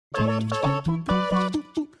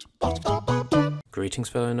Greetings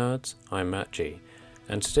fellow nerds, I'm Matt G,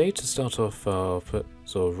 and today to start off our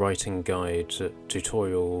sort of writing guide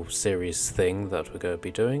tutorial series thing that we're going to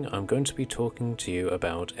be doing, I'm going to be talking to you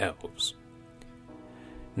about elves.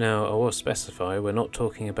 Now I will specify we're not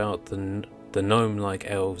talking about the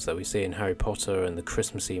gnome-like elves that we see in Harry Potter and the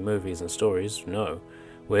Christmassy movies and stories, no.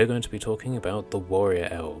 We're going to be talking about the warrior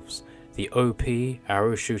elves, the OP,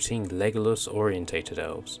 arrow-shooting, Legolas-orientated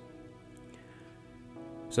elves.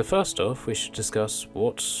 So first off, we should discuss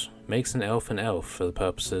what makes an elf for the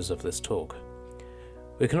purposes of this talk.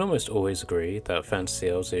 We can almost always agree that fantasy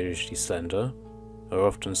elves are usually slender, are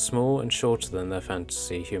often small and shorter than their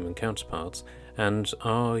fantasy human counterparts, and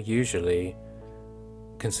are usually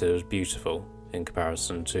considered beautiful in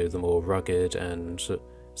comparison to the more rugged and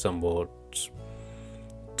somewhat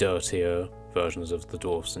dirtier versions of the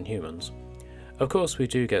dwarfs and humans. Of course we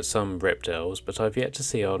do get some ripped elves, but I've yet to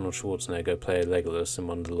see Arnold Schwarzenegger play Legolas in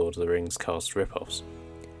one of the Lord of the Rings cast rip-offs.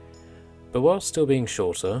 But while still being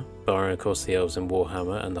shorter, barring of course the elves in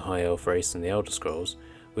Warhammer and the High Elf race in the Elder Scrolls,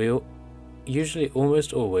 we usually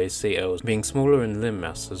almost always see elves being smaller in limb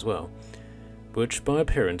mass as well, which by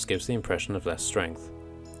appearance gives the impression of less strength.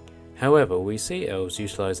 However, we see elves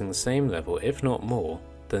utilising the same level, if not more,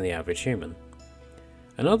 than the average human.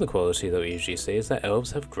 Another quality that we usually see is that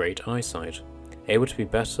elves have great eyesight, able to be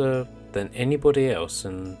better than anybody else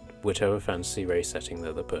in whichever fantasy race setting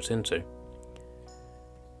that they're put into.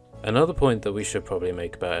 Another point that we should probably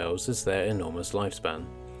make about elves is their enormous lifespan.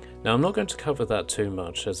 Now I'm not going to cover that too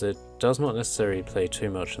much, as it does not necessarily play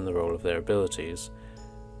too much in the role of their abilities,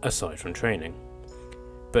 aside from training.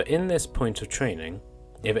 But in this point of training,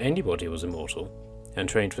 if anybody was immortal, and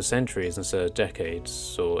trained for centuries instead of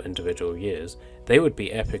decades or individual years, they would be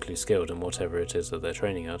epically skilled in whatever it is that they're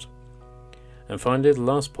training at. And finally, the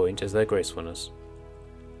last point is their gracefulness.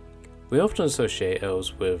 We often associate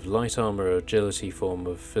elves with light armor or agility form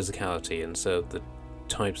of physicality instead of the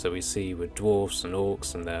types that we see with dwarfs and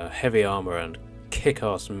orcs and their heavy armor and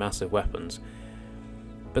kick-ass massive weapons.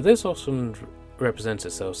 But this often represents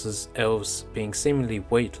itself as elves being seemingly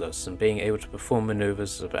weightless and being able to perform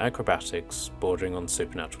maneuvers of acrobatics bordering on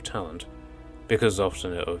supernatural talent, because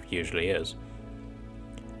often it usually is.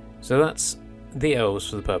 So that's the elves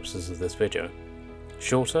for the purposes of this video.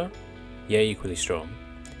 Shorter, yet equally strong,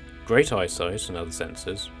 great eyesight and other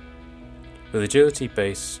senses, with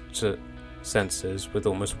agility-based senses with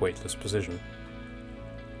almost weightless precision.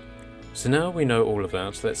 So now we know all of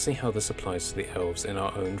that, let's see how this applies to the elves in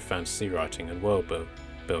our own fantasy writing and world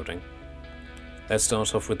building. Let's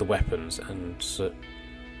start off with the weapons, and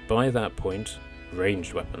by that point,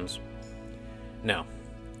 ranged weapons. Now,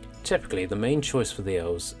 typically the main choice for the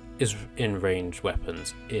elves in ranged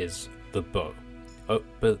weapons is the bow. Oh,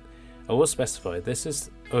 but I will specify this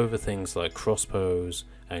is over things like crossbows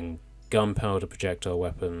and gunpowder projectile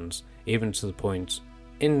weapons, even to the point,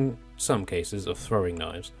 in some cases, of throwing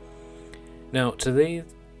knives. Now, to me,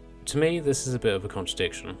 this is a bit of a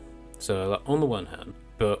contradiction. So, on the one hand,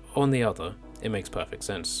 but on the other, it makes perfect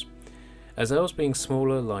sense. As elves being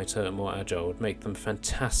smaller, lighter, and more agile would make them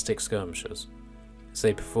fantastic skirmishers. So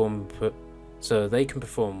they can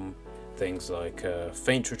perform things like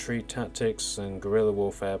feint retreat tactics and guerrilla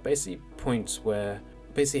warfare, basically points where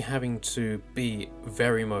having to be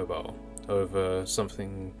very mobile over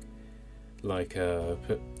something like a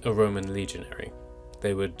Roman legionary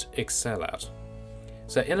they would excel at.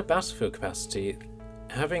 So in a battlefield capacity,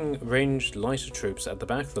 having ranged lighter troops at the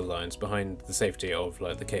back of the lines behind the safety of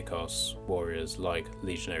like the kick-ass warriors like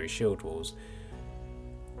legionary shield walls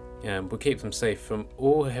would keep them safe from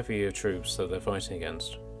all heavier troops that they're fighting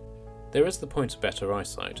against. There is the point of better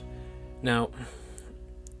eyesight. Now,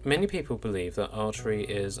 many people believe that archery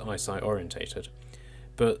is eyesight orientated,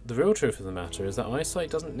 but the real truth of the matter is that eyesight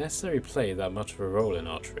doesn't necessarily play that much of a role in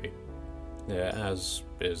archery, as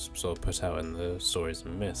is sort of put out in the stories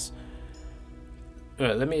and myths.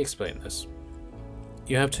 Let me explain this.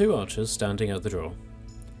 You have two archers standing at the draw.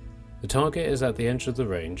 The target is at the edge of the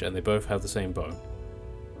range and they both have the same bow.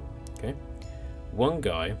 Okay? One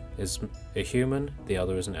guy is a human, the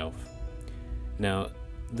other is an elf. Now,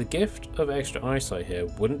 the gift of extra eyesight here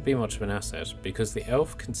wouldn't be much of an asset because the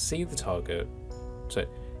elf can see the target. So,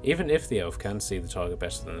 even if the elf can see the target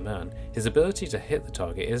better than the man, his ability to hit the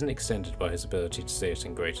target isn't extended by his ability to see it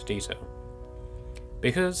in greater detail.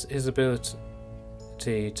 Because his ability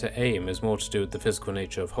to aim is more to do with the physical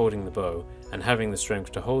nature of holding the bow and having the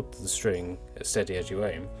strength to hold the string steady as you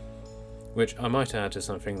aim, which I might add is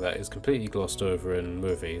something that is completely glossed over in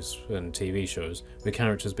movies and TV shows, with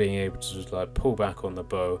characters being able to just like pull back on the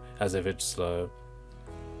bow as if it's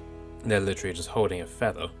they're literally just holding a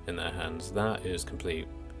feather in their hands. That is complete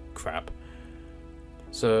crap.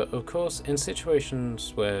 So, of course, in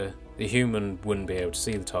situations where the human wouldn't be able to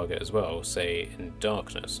see the target as well, say in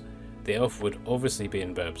darkness, the elf would obviously be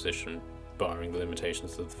in better position, barring the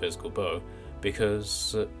limitations of the physical bow,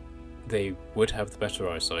 because they would have the better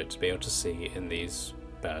eyesight to be able to see in these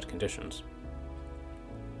bad conditions.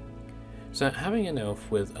 So having an elf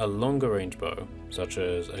with a longer range bow, such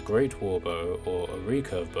as a great war bow or a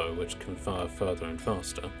recurve bow which can fire further and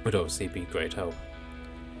faster, would obviously be great help.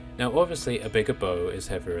 Now obviously a bigger bow is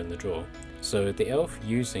heavier in the draw, so the elf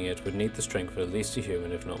using it would need the strength of at least a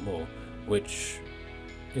human if not more, which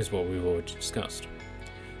is what we've already discussed.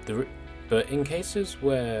 But in cases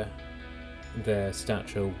where their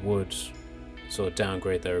stature would sort of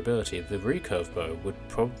downgrade their ability, the recurve bow would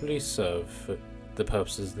probably serve the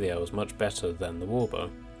purposes of the elves much better than the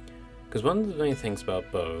warbow. Because one of the main things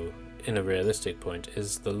about bow, in a realistic point,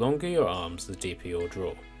 is the longer your arms, the deeper your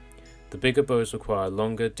draw. The bigger bows require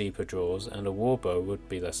longer, deeper draws, and a warbow would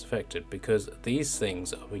be less effective, because these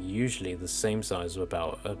things are usually the same size of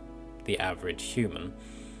about the average human.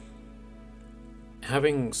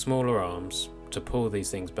 Having smaller arms to pull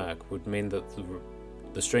these things back would mean that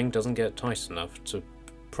the string doesn't get tight enough to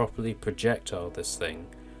properly projectile this thing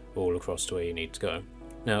all across to where you need to go.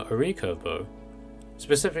 Now, a recurve bow,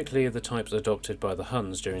 specifically the types adopted by the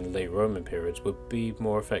Huns during the late Roman periods, would be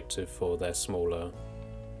more effective for their smaller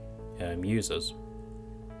users.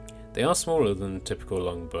 They are smaller than the typical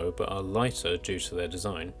longbow, but are lighter due to their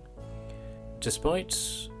design. Despite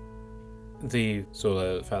the sort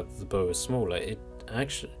of fact that the bow is smaller, it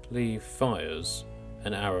actually fires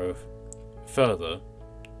an arrow further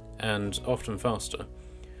and often faster.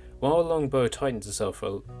 While a longbow tightens itself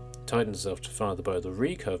to fire the bow, the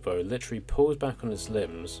recurve bow literally pulls back on its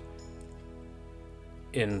limbs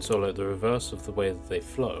in sort of like the reverse of the way that they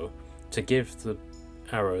flow to give the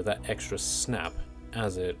arrow that extra snap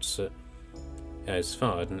as it is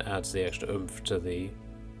fired, and adds the extra oomph to the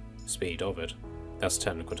speed of it. That's a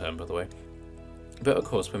technical term, by the way. But of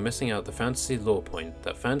course, we're missing out the fantasy lore point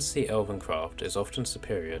that fantasy elven craft is often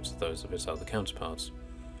superior to those of its other counterparts.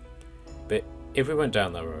 But if we went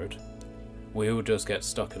down that road, we would just get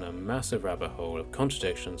stuck in a massive rabbit hole of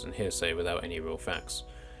contradictions and hearsay without any real facts.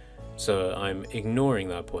 So I'm ignoring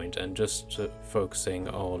that point and just focusing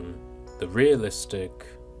on the realistic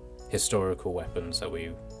historical weapons that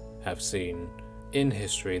we have seen in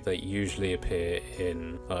history that usually appear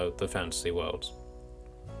in the fantasy worlds.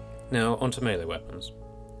 Now onto melee weapons.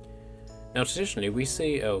 Now traditionally we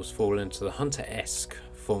see elves fall into the hunter-esque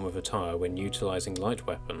form of attire when utilising light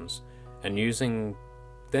weapons, and using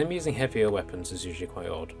heavier weapons is usually quite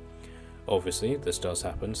odd. Obviously this does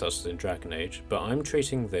happen, such as in Dragon Age, but I'm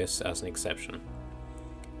treating this as an exception.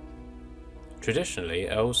 Traditionally,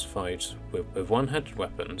 elves fight with one-handed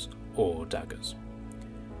weapons or daggers.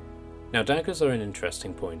 Now daggers are an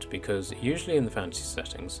interesting point because usually in the fantasy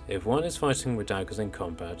settings, if one is fighting with daggers in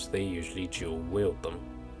combat, they usually dual wield them.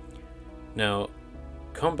 Now,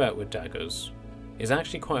 combat with daggers is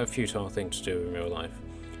actually quite a futile thing to do in real life.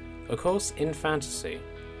 Of course, in fantasy,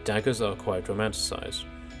 daggers are quite romanticised,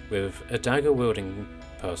 with a dagger wielding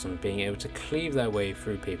person being able to cleave their way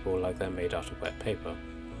through people like they're made out of wet paper.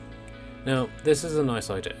 Now, this is a nice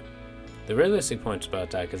idea. The realistic point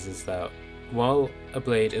about daggers is that while a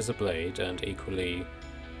blade is a blade and equally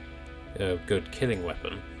a good killing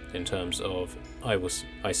weapon in terms of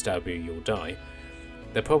I stab you, you'll die,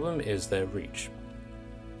 the problem is their reach.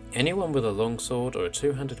 Anyone with a longsword or a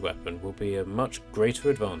two-handed weapon will be a much greater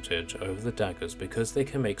advantage over the daggers because they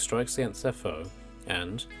can make strikes against their foe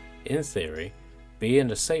and, in theory, be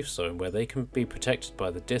in a safe zone where they can be protected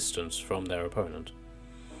by the distance from their opponent.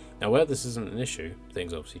 Now where this isn't an issue,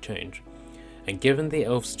 things obviously change, and given the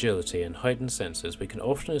elves' agility and heightened senses, we can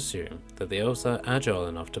often assume that the elves are agile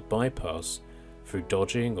enough to bypass, through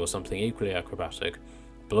dodging or something equally acrobatic,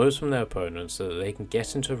 blows from their opponents so that they can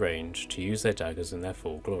get into range to use their daggers in their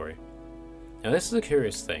full glory. Now this is a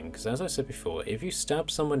curious thing, because as I said before, if you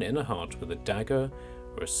stab someone in the heart with a dagger,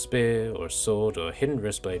 or a spear, or a sword, or a hidden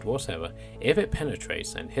wrist blade, whatever, if it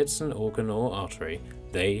penetrates and hits an organ or artery,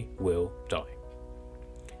 they will die.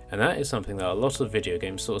 And that is something that a lot of video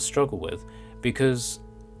games sort of struggle with, because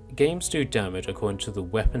games do damage according to the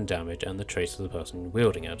weapon damage and the traits of the person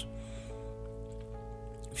wielding it.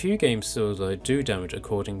 Few games still do damage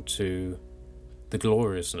according to the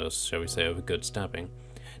gloriousness, shall we say, of a good stabbing.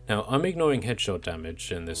 Now, I'm ignoring headshot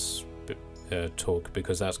damage in this talk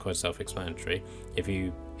because that's quite self-explanatory. If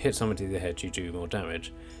you hit somebody in the head, you do more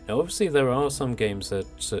damage. Now, obviously, there are some games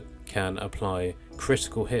that can apply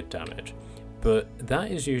critical hit damage, but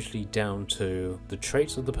that is usually down to the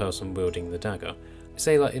traits of the person wielding the dagger.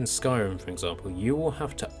 Say like in Skyrim, for example, you will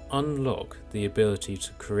have to unlock the ability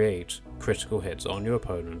to create critical hits on your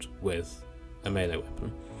opponent with a melee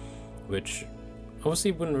weapon, which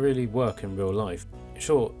obviously wouldn't really work in real life.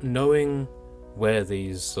 Sure, knowing where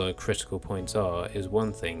these critical points are is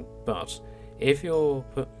one thing, but if you're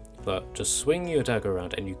just swing your dagger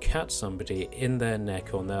around and you catch somebody in their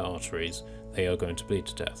neck or on their arteries, they are going to bleed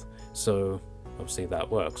to death. So obviously that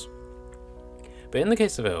works. But in the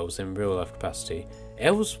case of elves in real life capacity,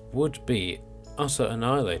 elves would be utter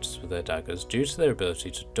annihilators with their daggers due to their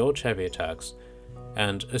ability to dodge heavy attacks,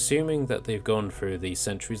 and assuming that they've gone through the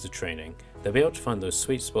centuries of training, they'll be able to find those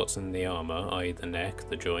sweet spots in the armour, i.e. the neck,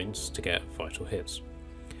 the joints, to get vital hits.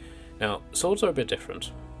 Now, swords are a bit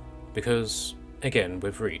different, because, again,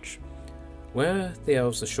 with reach, where the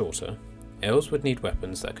elves are shorter, elves would need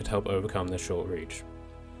weapons that could help overcome their short reach.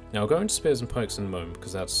 Now I'll go into spears and pikes in a moment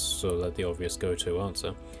because that's sort of like the obvious go-to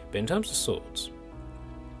answer, but in terms of swords,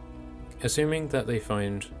 assuming that they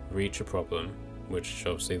find reach a problem, which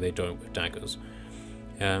obviously they don't with daggers,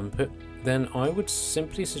 but then I would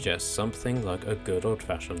simply suggest something like a good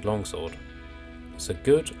old-fashioned longsword. It's a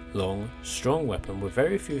good, long, strong weapon with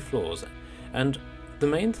very few flaws, and the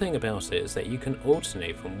main thing about it is that you can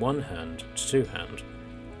alternate from one hand to two-hand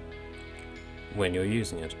when you're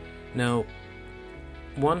using it. Now,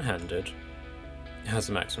 one-handed has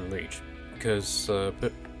a maximum reach, because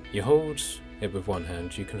you hold it with one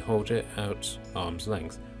hand, you can hold it at arm's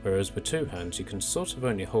length, whereas with two hands you can sort of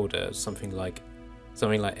only hold it at something like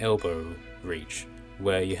elbow reach,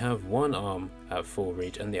 where you have one arm at full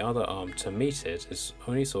reach and the other arm to meet it is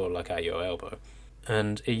only sort of like at your elbow.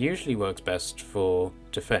 And it usually works best for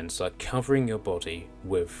defense, like covering your body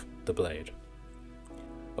with the blade.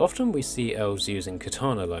 Often we see elves using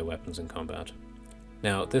katana-like weapons in combat.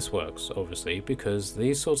 Now this works, obviously, because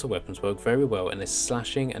these sorts of weapons work very well in the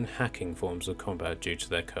slashing and hacking forms of combat due to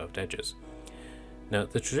their curved edges. Now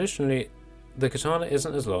the katana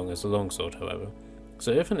isn't as long as the longsword, however, so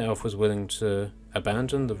if an elf was willing to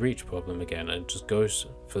abandon the reach problem again and just go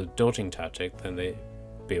for the dodging tactic, then they'd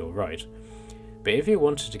be alright. But if you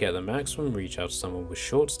wanted to get the maximum reach out of someone with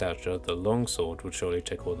short stature, the longsword would surely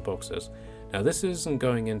tick all the boxes. Now this isn't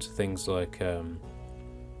going into things like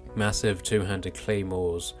massive two-handed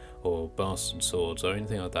claymores or bastard swords or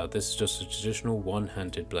anything like that. This is just a traditional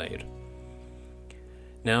one-handed blade.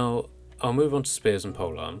 Now I'll move on to spears and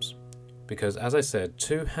polearms, because as I said,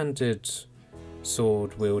 two-handed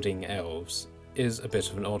sword-wielding elves is a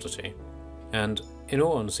bit of an oddity, and in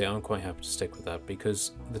all honesty I'm quite happy to stick with that,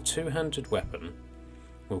 because the two-handed weapon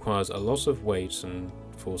requires a lot of weight and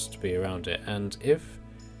force to be around it, and if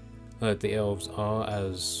the elves are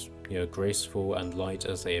as graceful and light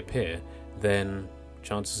as they appear, then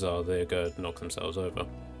chances are they're going to knock themselves over.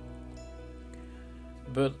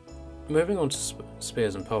 But moving on to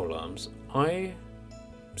spears and polearms, I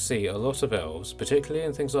see a lot of elves, particularly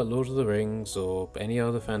in things like Lord of the Rings or any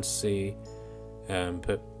other fantasy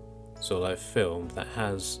sort of like film that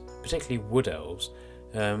has particularly wood elves,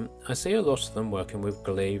 I see a lot of them working with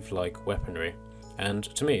glaive-like weaponry, and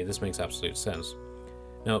to me this makes absolute sense.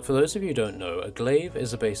 Now, for those of you who don't know, a glaive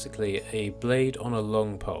is basically a blade on a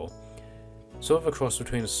long pole, sort of a cross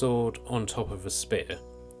between a sword on top of a spear.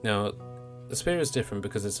 Now, the spear is different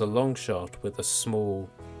because it's a long shaft with a small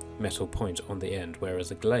metal point on the end,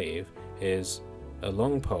 whereas a glaive is a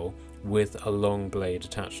long pole with a long blade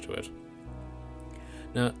attached to it.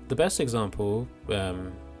 Now, the best example that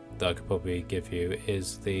I could probably give you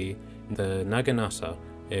is the naginata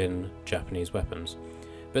in Japanese weapons.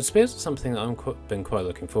 But spears are something that I've been quite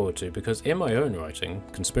looking forward to, because in my own writing,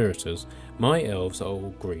 Conspirators, my elves are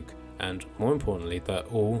all Greek, and more importantly, they're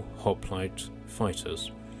all hoplite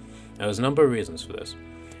fighters. Now, there's a number of reasons for this,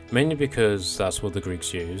 mainly because that's what the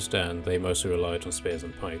Greeks used, and they mostly relied on spears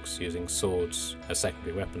and pikes, using swords as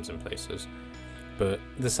secondary weapons in places. But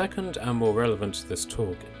the second and more relevant to this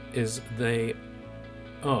talk is they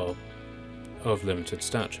are of limited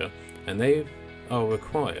stature, and they are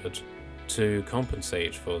required to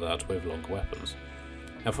compensate for that with longer weapons.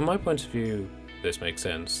 Now from my point of view, this makes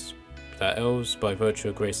sense, that elves, by virtue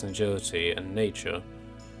of grace and agility and nature,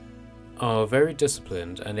 are very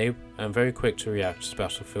disciplined and very quick to react to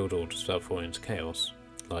battlefield orders without falling into chaos,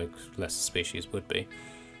 like lesser species would be.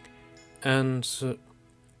 And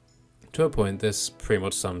to a point, this pretty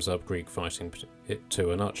much sums up Greek fighting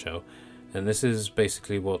to a nutshell, and this is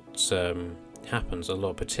basically what happens a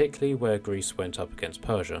lot, particularly where Greece went up against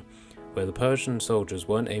Persia, where the Persian soldiers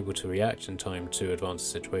weren't able to react in time to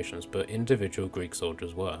advanced situations, but individual Greek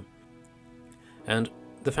soldiers were. And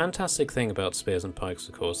the fantastic thing about spears and pikes,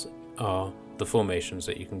 of course, are the formations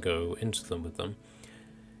that you can go into them with them,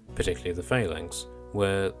 particularly the phalanx,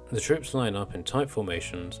 where the troops line up in tight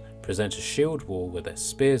formations, present a shield wall with their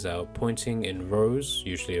spears out, pointing in rows,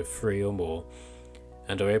 usually of 3 or more,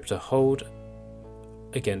 and are able to hold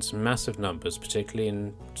against massive numbers, particularly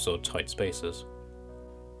in sort of tight spaces.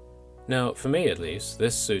 Now, for me at least,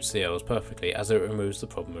 this suits the elves perfectly, as it removes the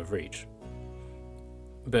problem of reach.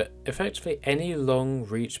 But effectively any long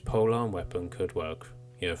reach polearm weapon could work,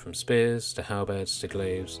 from spears to halberds to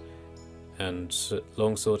glaives, and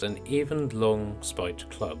longswords, and even long spiked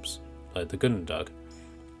clubs, like the Gundag.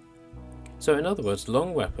 So in other words,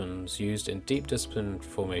 long weapons used in deep discipline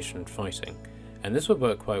formation fighting, and this would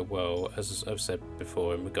work quite well, as I've said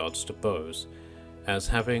before, in regards to bows, as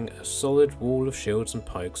having a solid wall of shields and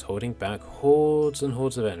pikes holding back hordes and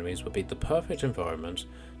hordes of enemies would be the perfect environment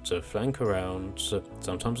to flank around,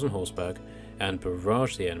 sometimes on horseback, and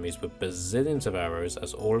barrage the enemies with bazillions of arrows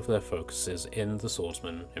as all of their focus is in the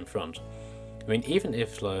swordsman in front. I mean, even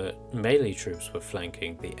if melee troops were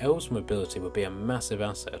flanking, the elves' mobility would be a massive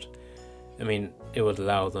asset. I mean, it would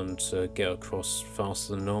allow them to get across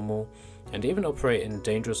faster than normal, and even operate in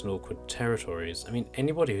dangerous and awkward territories. I mean,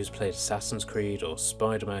 anybody who's played Assassin's Creed or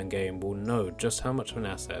Spider-Man game will know just how much of an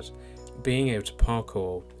asset being able to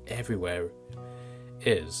parkour everywhere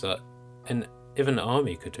is, and if an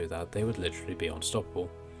army could do that, they would literally be unstoppable.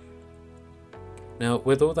 Now,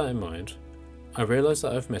 with all that in mind, I realise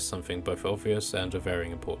that I've missed something both obvious and of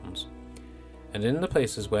varying importance. And in the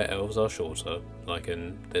places where elves are shorter, like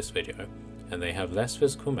in this video, and they have less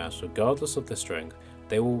physical mass regardless of their strength,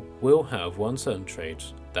 they will have one certain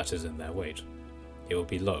trait that is in their weight. It will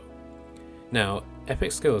be low. Now,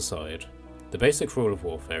 epic skill aside, the basic rule of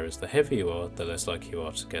warfare is the heavier you are, the less likely you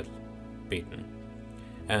are to get beaten.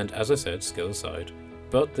 And as I said, skill aside,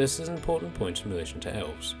 but this is an important point in relation to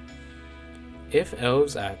elves. If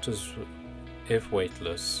elves act as if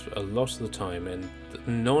weightless a lot of the time in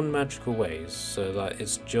non-magical ways, so that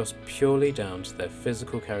it's just purely down to their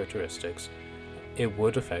physical characteristics, it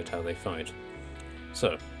would affect how they fight.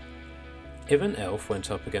 So, if an elf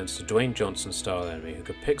went up against a Dwayne Johnson style enemy who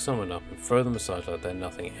could pick someone up and throw them aside like they're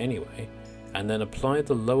nothing anyway, and then apply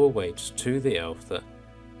the lower weight to the elf that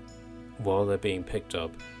while they're being picked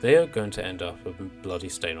up, they are going to end up a bloody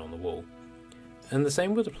stain on the wall. And the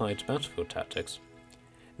same would apply to battlefield tactics.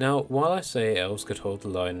 Now, while I say elves could hold the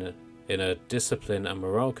line in a discipline and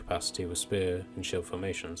morale capacity with spear and shield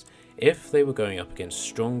formations, if they were going up against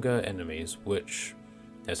stronger enemies, which,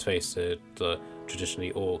 let's face it,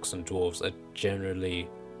 traditionally orcs and dwarves are generally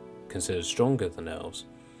considered stronger than elves,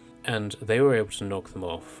 and they were able to knock them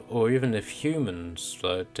off, or even if humans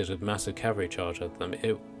did a massive cavalry charge at them,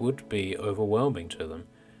 it would be overwhelming to them.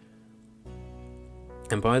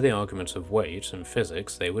 And by the argument of weight and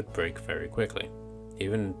physics, they would break very quickly,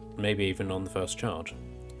 maybe even on the first charge.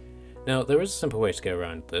 Now, there is a simple way to get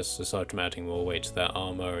around this, aside from adding more weight to their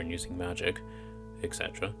armour and using magic,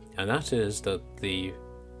 etc., and that is that the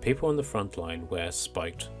people on the front line wear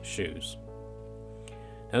spiked shoes.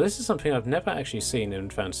 Now, this is something I've never actually seen in a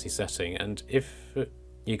fantasy setting, and if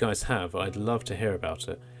you guys have, I'd love to hear about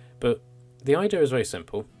it. But the idea is very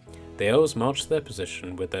simple. The elves march to their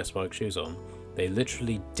position with their spiked shoes on. They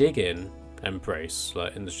literally dig in and brace,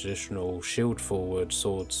 like in the traditional shield forward,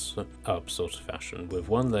 swords up sort of fashion, with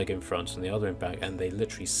one leg in front and the other in back, and they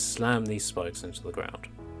literally slam these spikes into the ground.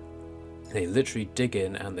 They literally dig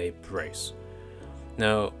in and they brace.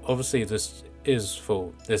 Now, obviously this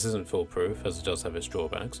isn't foolproof, as it does have its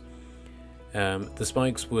drawbacks. The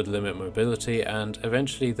spikes would limit mobility, and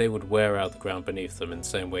eventually they would wear out the ground beneath them in the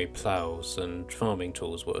same way ploughs and farming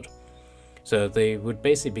tools would. So they would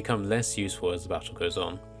basically become less useful as the battle goes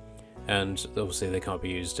on. And obviously they can't be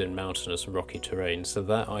used in mountainous and rocky terrain, so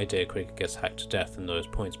that idea quickly gets hacked to death in those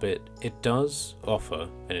points. But it does offer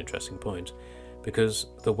an interesting point, because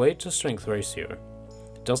the weight to strength ratio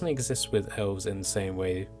doesn't exist with elves in the same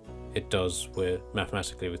way it does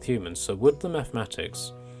mathematically with humans. So would the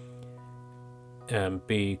mathematics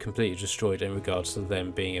be completely destroyed in regards to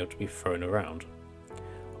them being able to be thrown around?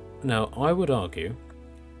 Now, I would argue,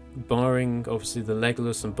 barring obviously the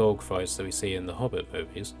Legolas and Bolg fights that we see in the Hobbit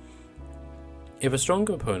movies, if a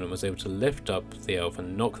stronger opponent was able to lift up the elf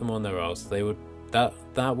and knock them on their arse,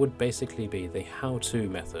 that would basically be the how-to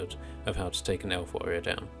method of how to take an elf warrior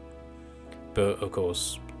down. But of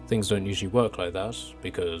course, things don't usually work like that,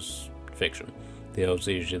 because fiction. The elves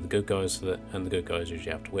are usually the good guys, and the good guys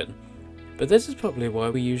usually have to win. But this is probably why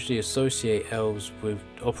we usually associate elves with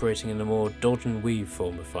operating in a more dodge and weave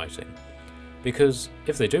form of fighting. Because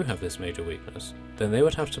if they do have this major weakness, then they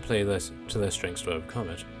would have to play to their strengths to overcome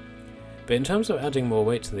it. But in terms of adding more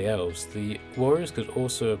weight to the elves, the warriors could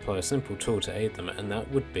also apply a simple tool to aid them, and that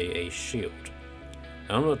would be a shield.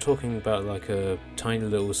 Now, I'm not talking about like a tiny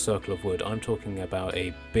little circle of wood, I'm talking about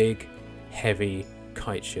a big, heavy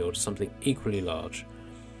kite shield, something equally large.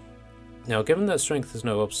 Now, given that strength is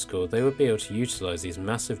no obstacle, they would be able to utilise these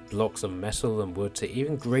massive blocks of metal and wood to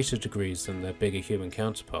even greater degrees than their bigger human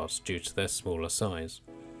counterparts due to their smaller size.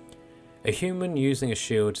 A human using a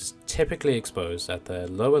shield is typically exposed at their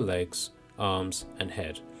lower legs, arms and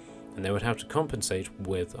head, and they would have to compensate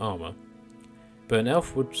with armour. But an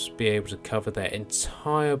elf would be able to cover their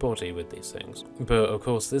entire body with these things. But of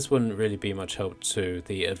course this wouldn't really be much help to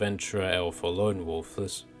the adventurer elf or lone wolf,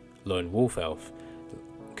 this lone wolf elf,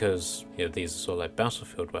 because these are sort of like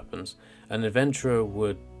battlefield weapons. An adventurer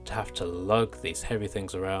would have to lug these heavy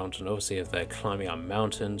things around, and obviously if they're climbing up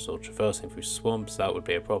mountains or traversing through swamps, that would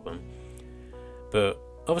be a problem. But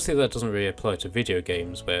obviously that doesn't really apply to video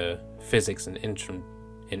games where physics and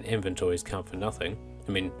in inventories count for nothing.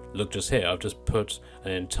 I mean, look just here, I've just put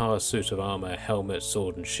an entire suit of armour, helmet,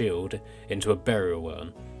 sword and shield into a burial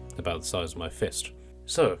urn, about the size of my fist.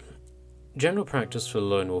 So, general practice for the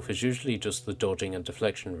lone wolf is usually just the dodging and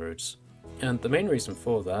deflection routes. And the main reason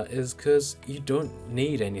for that is because you don't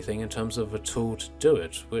need anything in terms of a tool to do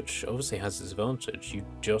it, which obviously has its advantage. You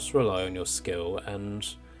just rely on your skill, and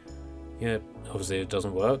obviously it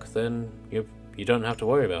doesn't work, then you don't have to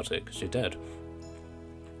worry about it because you're dead.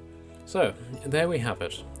 So, there we have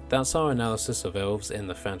it. That's our analysis of elves in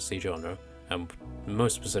the fantasy genre, and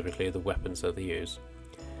most specifically the weapons that they use.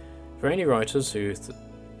 For any writers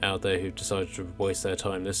out there who decided to waste their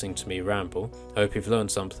time listening to me ramble, I hope you've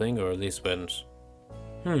learned something, or at least went,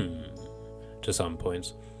 to some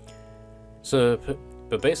points. So,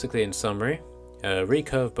 but basically in summary,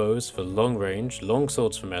 recurve bows for long range, long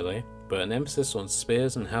swords for melee, but an emphasis on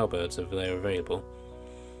spears and halberds if they are available.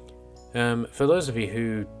 For those of you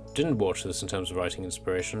who didn't watch this in terms of writing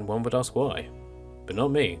inspiration, one would ask why. But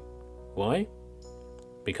not me. Why?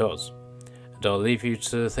 Because. And I'll leave you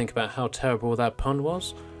to think about how terrible that pun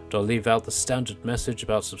was. And I'll leave out the standard message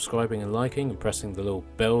about subscribing and liking and pressing the little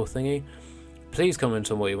bell thingy. Please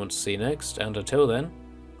comment on what you want to see next, and until then,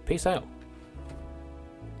 peace out.